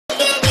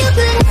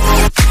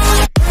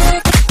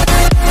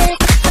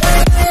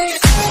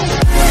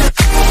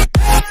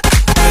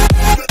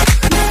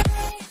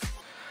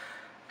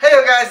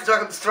guys,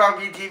 welcome to Strong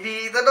Bean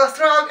TV, the Not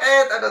Strong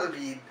and Another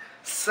Bean.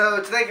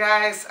 So today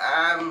guys,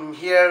 I'm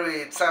here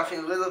with something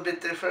a little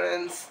bit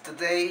different.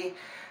 Today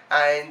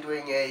I'm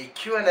doing a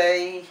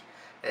Q&A,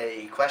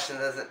 a questions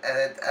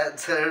and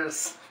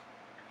answers.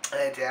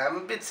 And yeah, I'm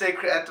a bit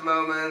sick at the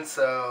moment,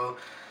 so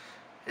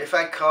if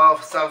I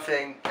cough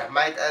something, I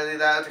might edit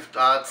it out. If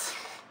not,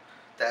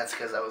 that's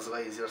because I was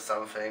lazy or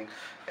something.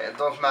 And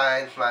don't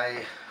mind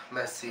my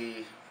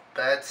messy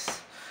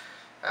beds.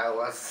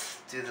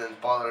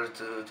 Didn't bother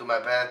to do my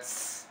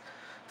bets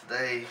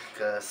today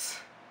because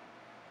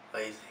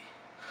lazy.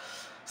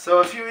 So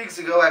a few weeks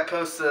ago I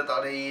posted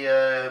on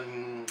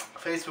a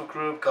Facebook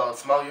group called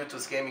Small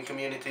YouTube's Gaming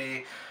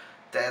Community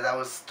that I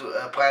was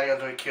planning on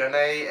doing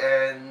Q&A,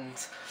 and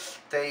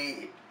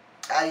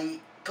I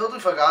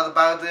totally forgot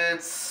about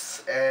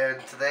it,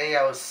 and today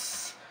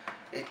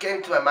it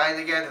came to my mind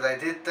again that I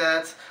did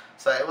that.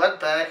 So I went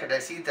back and I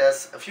see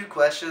there's a few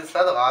questions,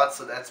 not a lot,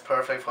 so that's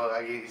perfect for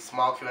like a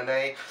small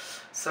Q&A.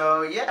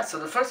 So yeah, so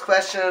the first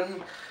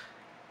question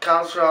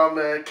comes from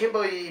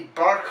Kimberly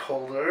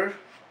Barkholder,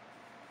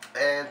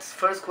 and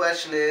first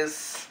question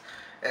is,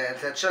 and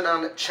the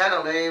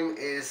channel name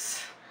is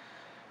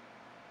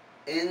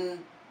In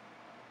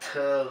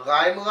the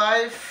Lyme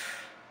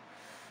Life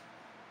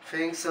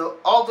thing. So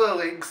all the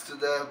links to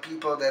the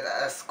people that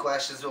ask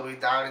questions will be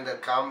down in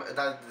down in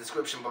the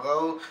description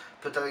below.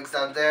 Put the links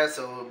down there,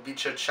 so be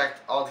sure to check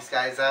all these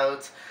guys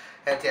out.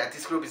 And yeah,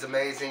 this group is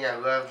amazing. I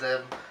love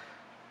them.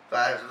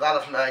 A lot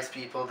of nice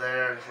people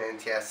there, and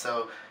yeah.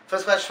 So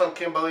first question from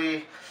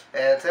Kimberly,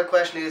 and her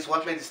question is,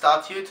 what made you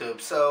start YouTube?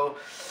 So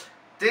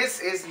this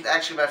isn't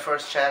actually my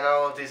first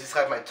channel. This is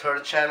like my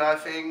third channel, I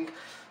think.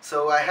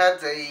 So I had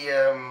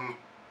a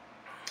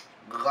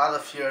lot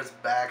of years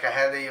back, I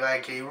had a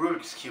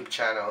Rubik's Cube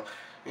channel.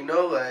 You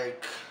know,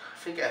 like I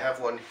think I have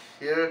one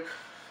here.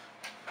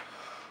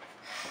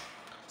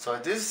 So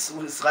this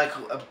was like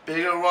a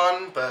bigger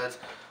one, but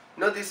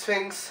you know these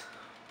things,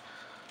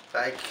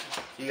 like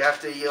you have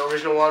the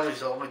original one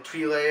with only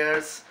 3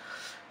 layers,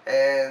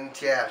 and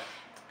yeah,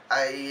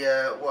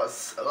 I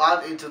was a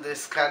lot into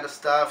this kind of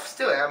stuff,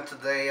 still am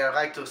today. I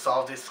like to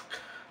solve these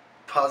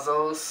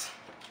puzzles,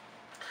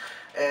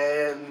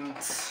 and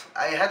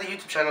I had a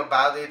YouTube channel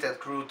about it that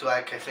grew to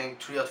like I think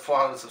 300 or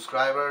 400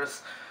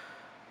 subscribers,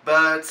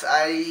 but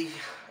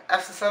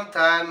after some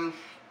time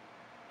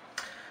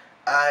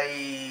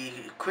I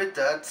quit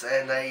that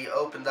and I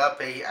opened up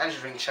a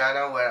engineering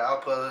channel where I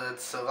uploaded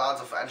a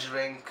lot of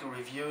engineering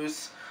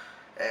reviews,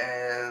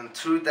 and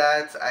through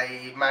that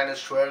I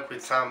managed to work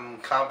with some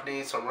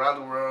companies from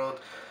around the world.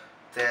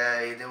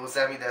 They will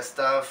send me their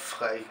stuff,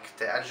 like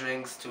the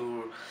engineerings,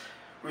 to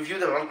review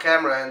them on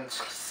camera and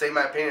say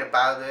my opinion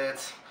about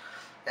it.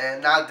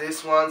 And now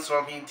this one's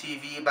from Bean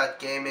TV, about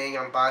gaming,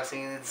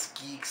 unboxing, it's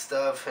geek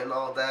stuff and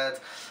all that.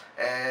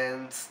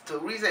 And the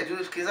reason I do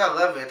this is because I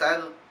love it.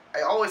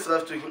 I always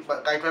loved to,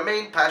 like my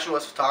main passion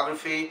was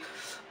photography,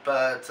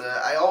 but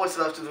I always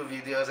loved to do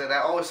videos, and I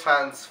always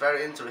found it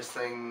very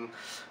interesting,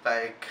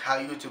 like how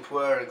YouTube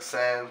works,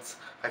 and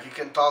like you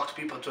can talk to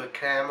people to a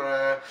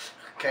camera,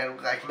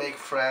 can like make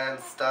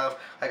friends, stuff.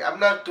 Like I'm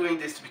not doing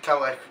this to become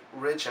like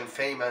rich and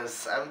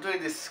famous. I'm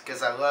doing this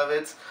because I love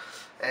it,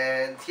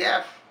 and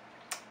yeah,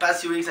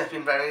 past few weeks I've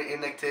been very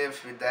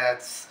inactive with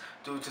that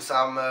due to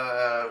some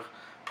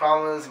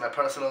problems in my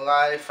personal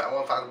life. I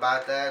won't talk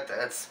about that.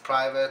 That's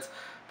private.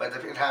 But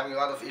I've been having a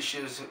lot of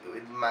issues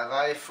with my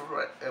life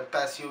for the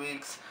past few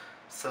weeks,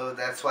 so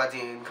that's why the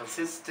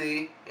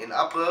inconsistency in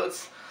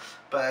uploads.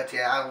 But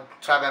yeah, I'll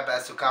try my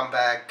best to come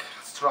back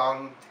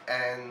strong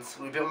and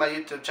rebuild my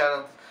YouTube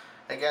channel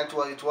again to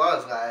what it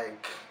was,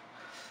 like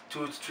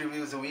 2 to 3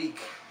 videos a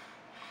week.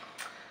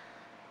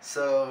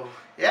 So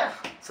yeah,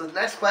 so the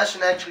next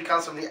question actually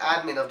comes from the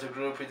admin of the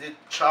group. We did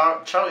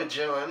Charlie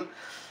Gillen.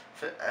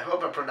 I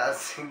hope I'm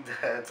pronouncing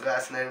that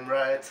last name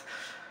right.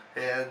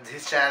 And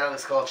his channel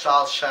is called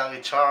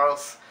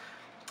Charles,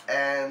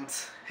 and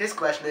his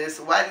question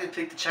is, why did you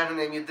pick the channel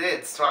name you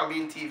did, Strong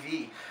Bean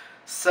TV?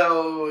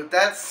 So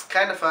that's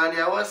kind of funny.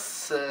 I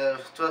was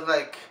it was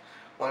like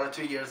 1 or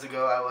 2 years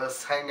ago. I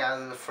was hanging out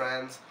with a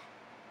friend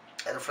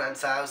at a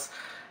friend's house,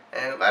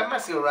 and I'm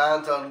messing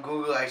around on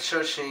Google, like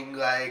searching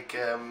like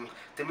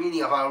the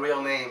meaning of our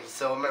real name.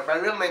 So my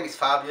real name is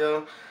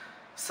Fabio,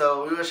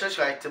 so we were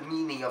searching like the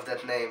meaning of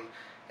that name,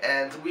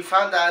 and we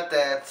found out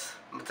that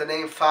the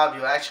name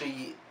Fabio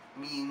actually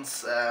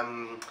means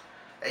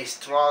a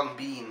strong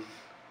bean,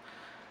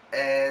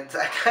 and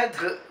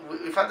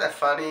we found that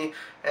funny.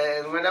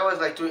 And when I was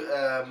like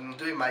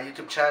doing my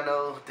YouTube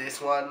channel,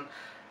 this one,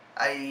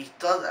 I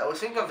was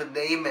thinking of a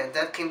name, and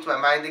that came to my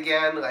mind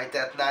again, like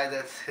that night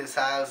at his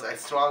house, like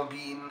Strong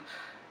Bean,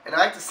 and I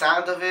like the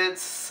sound of it,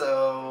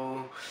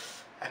 so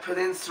I put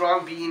in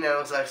Strong Bean, and I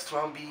was like,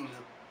 Strong Bean,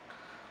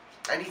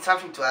 I need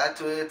something to add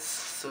to it,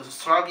 so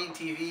Strong Bean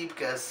TV,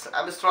 because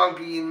I'm a strong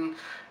bean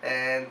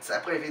and I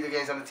play video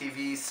games on the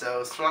TV,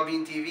 so Strong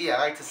Bean TV, I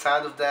like the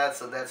sound of that,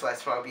 so that's why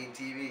Strong Bean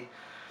TV.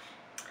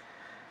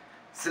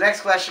 So the next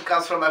question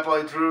comes from my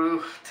boy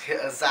Drew, the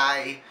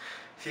Azai.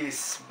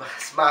 He's a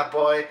smart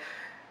boy,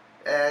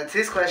 And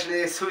his question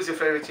is, who's your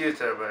favorite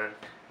YouTuber?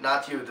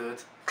 Not you,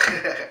 dude.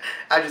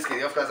 I'm just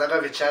kidding. Of course, I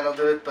love your channel,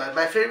 dude. But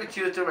my favorite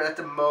YouTuber at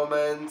the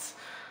moment,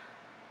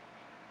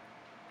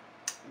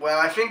 well,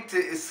 I think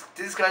this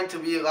is going to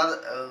be a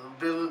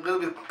little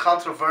bit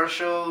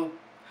controversial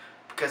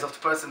because of the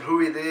person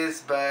who it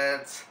is.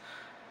 But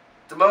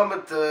the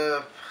moment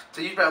the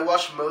YouTuber I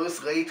watch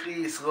most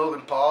lately is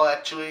Logan Paul.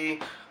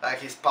 Actually, like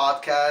his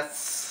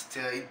podcasts,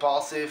 the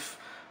impulsive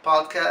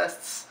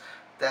podcasts.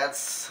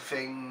 That's I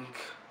think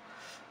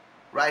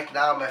right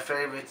now my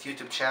favorite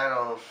YouTube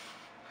channel.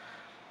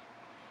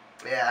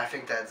 Yeah, I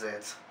think that's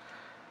it.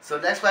 So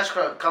next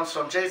question comes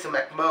from Jason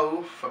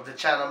McMo from the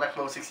channel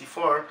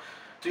McMo64.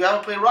 Do you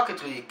ever play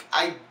Rocket League?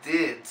 I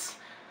did.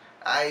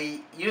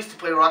 I used to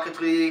play Rocket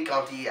League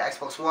on the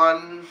Xbox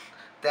One.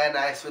 Then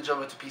I switched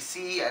over to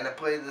PC and I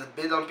played a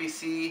bit on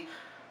PC,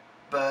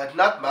 but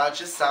not much.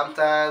 Just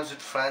sometimes with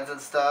friends and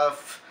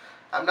stuff.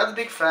 I'm not a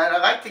big fan. I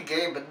like the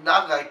game, but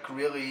not like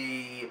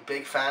really a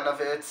big fan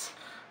of it.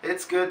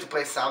 It's good to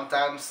play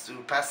sometimes to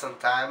pass some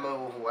time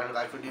when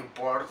like when you're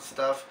bored and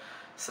stuff.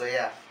 So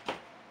yeah.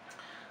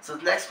 So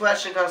the next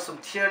question comes from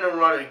Tiernan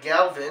Runner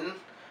Galvin,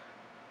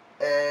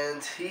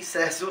 and he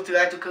says, would you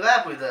like to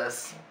collab with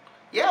us?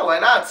 Yeah, why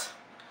not?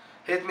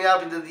 Hit me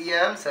up in the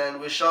DMs and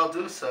we shall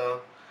do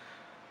so.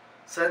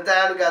 So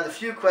then we got a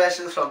few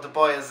questions from the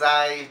boy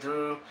Azai,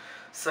 Drew.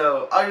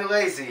 So, are you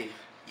lazy?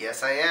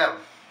 Yes, I am.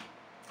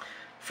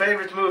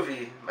 Favorite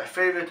movie? My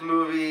favorite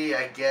movie,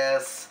 I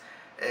guess,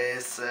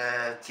 is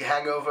The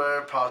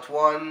Hangover Part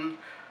 1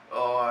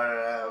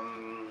 or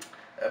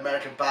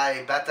American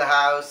Pie Better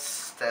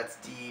House. That's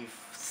the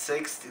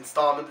 6th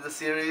installment of the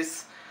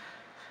series.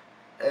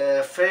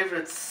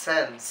 Favorite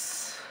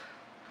scents?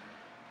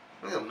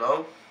 I don't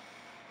know.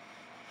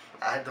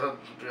 I don't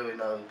really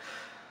know.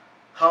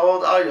 How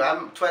old are you?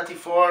 I'm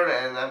 24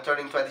 and I'm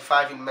turning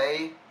 25 in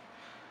May.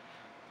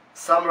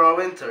 Summer or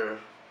winter?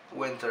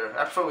 Winter.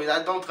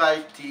 I don't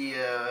like the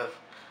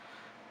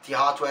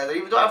hot weather.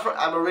 Even though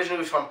I'm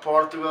originally from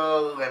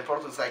Portugal and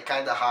Portugal's like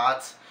kind of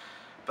hot,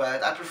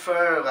 but I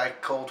prefer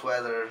like cold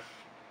weather.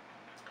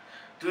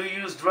 Do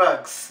you use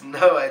drugs?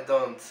 No, I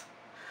don't.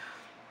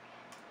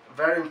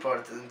 Very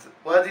important.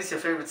 What is your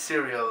favorite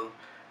cereal?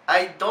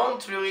 I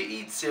don't really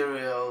eat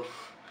cereal.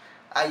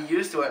 I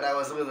used to when I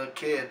was a little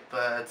kid,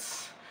 but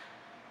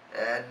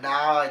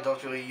now I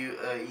don't really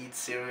eat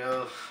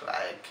cereal.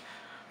 Like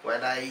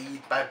when I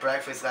eat my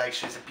breakfast, like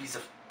just a piece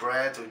of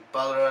bread with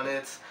butter on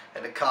it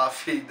and a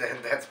coffee. Then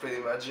that's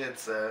pretty much it.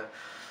 So.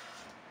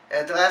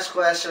 And the last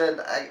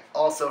question,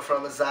 also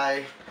from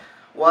Azai,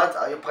 what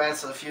are your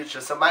plans for the future?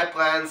 So my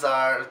plans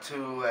are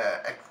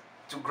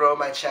to grow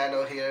my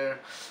channel here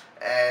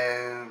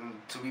and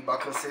to be more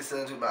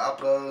consistent with my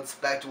uploads,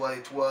 back to what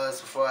it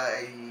was before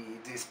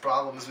these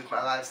problems with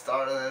my life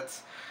started.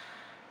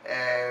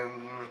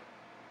 And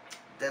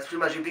that's pretty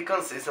much it. Be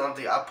consistent on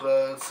the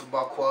uploads,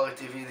 more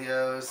quality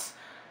videos,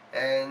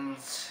 and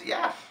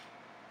yeah.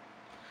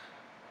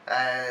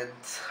 And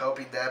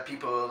hoping that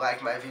people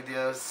like my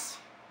videos.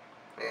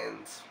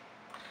 And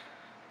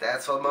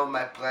that's all of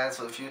my plans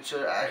for the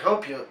future. I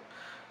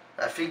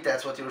think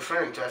that's what you're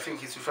referring to. I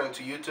think he's referring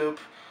to YouTube.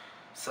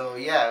 So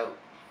yeah,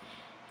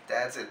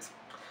 that's it.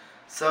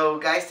 So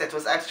guys, that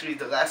was actually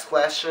the last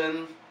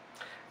question.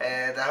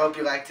 And I hope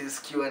you liked this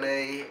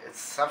Q&A. It's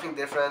something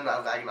different,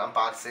 not like an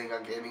unboxing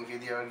or gaming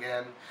video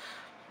again.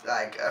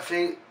 Like, I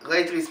think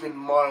lately it's been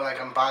more like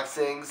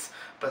unboxings,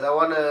 but I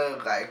wanna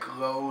like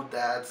load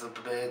that a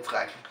bit,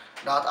 like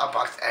not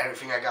unbox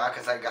everything I got,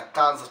 because I got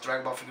tons of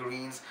Dragon Ball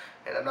figurines,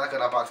 and I'm not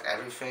gonna unbox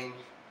everything.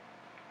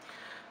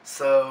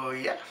 So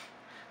yeah,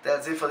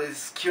 that's it for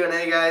this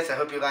Q&A, guys. I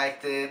hope you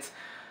liked it.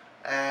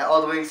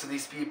 All the links to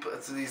these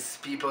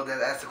people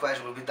that asked the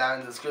question will be down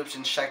in the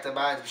description. Check them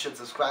out. You should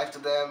subscribe to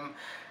them.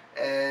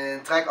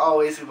 And like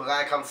always, we will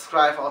like, comment,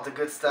 subscribe, all the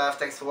good stuff.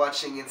 Thanks for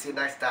watching and see you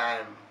next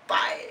time.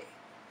 Bye.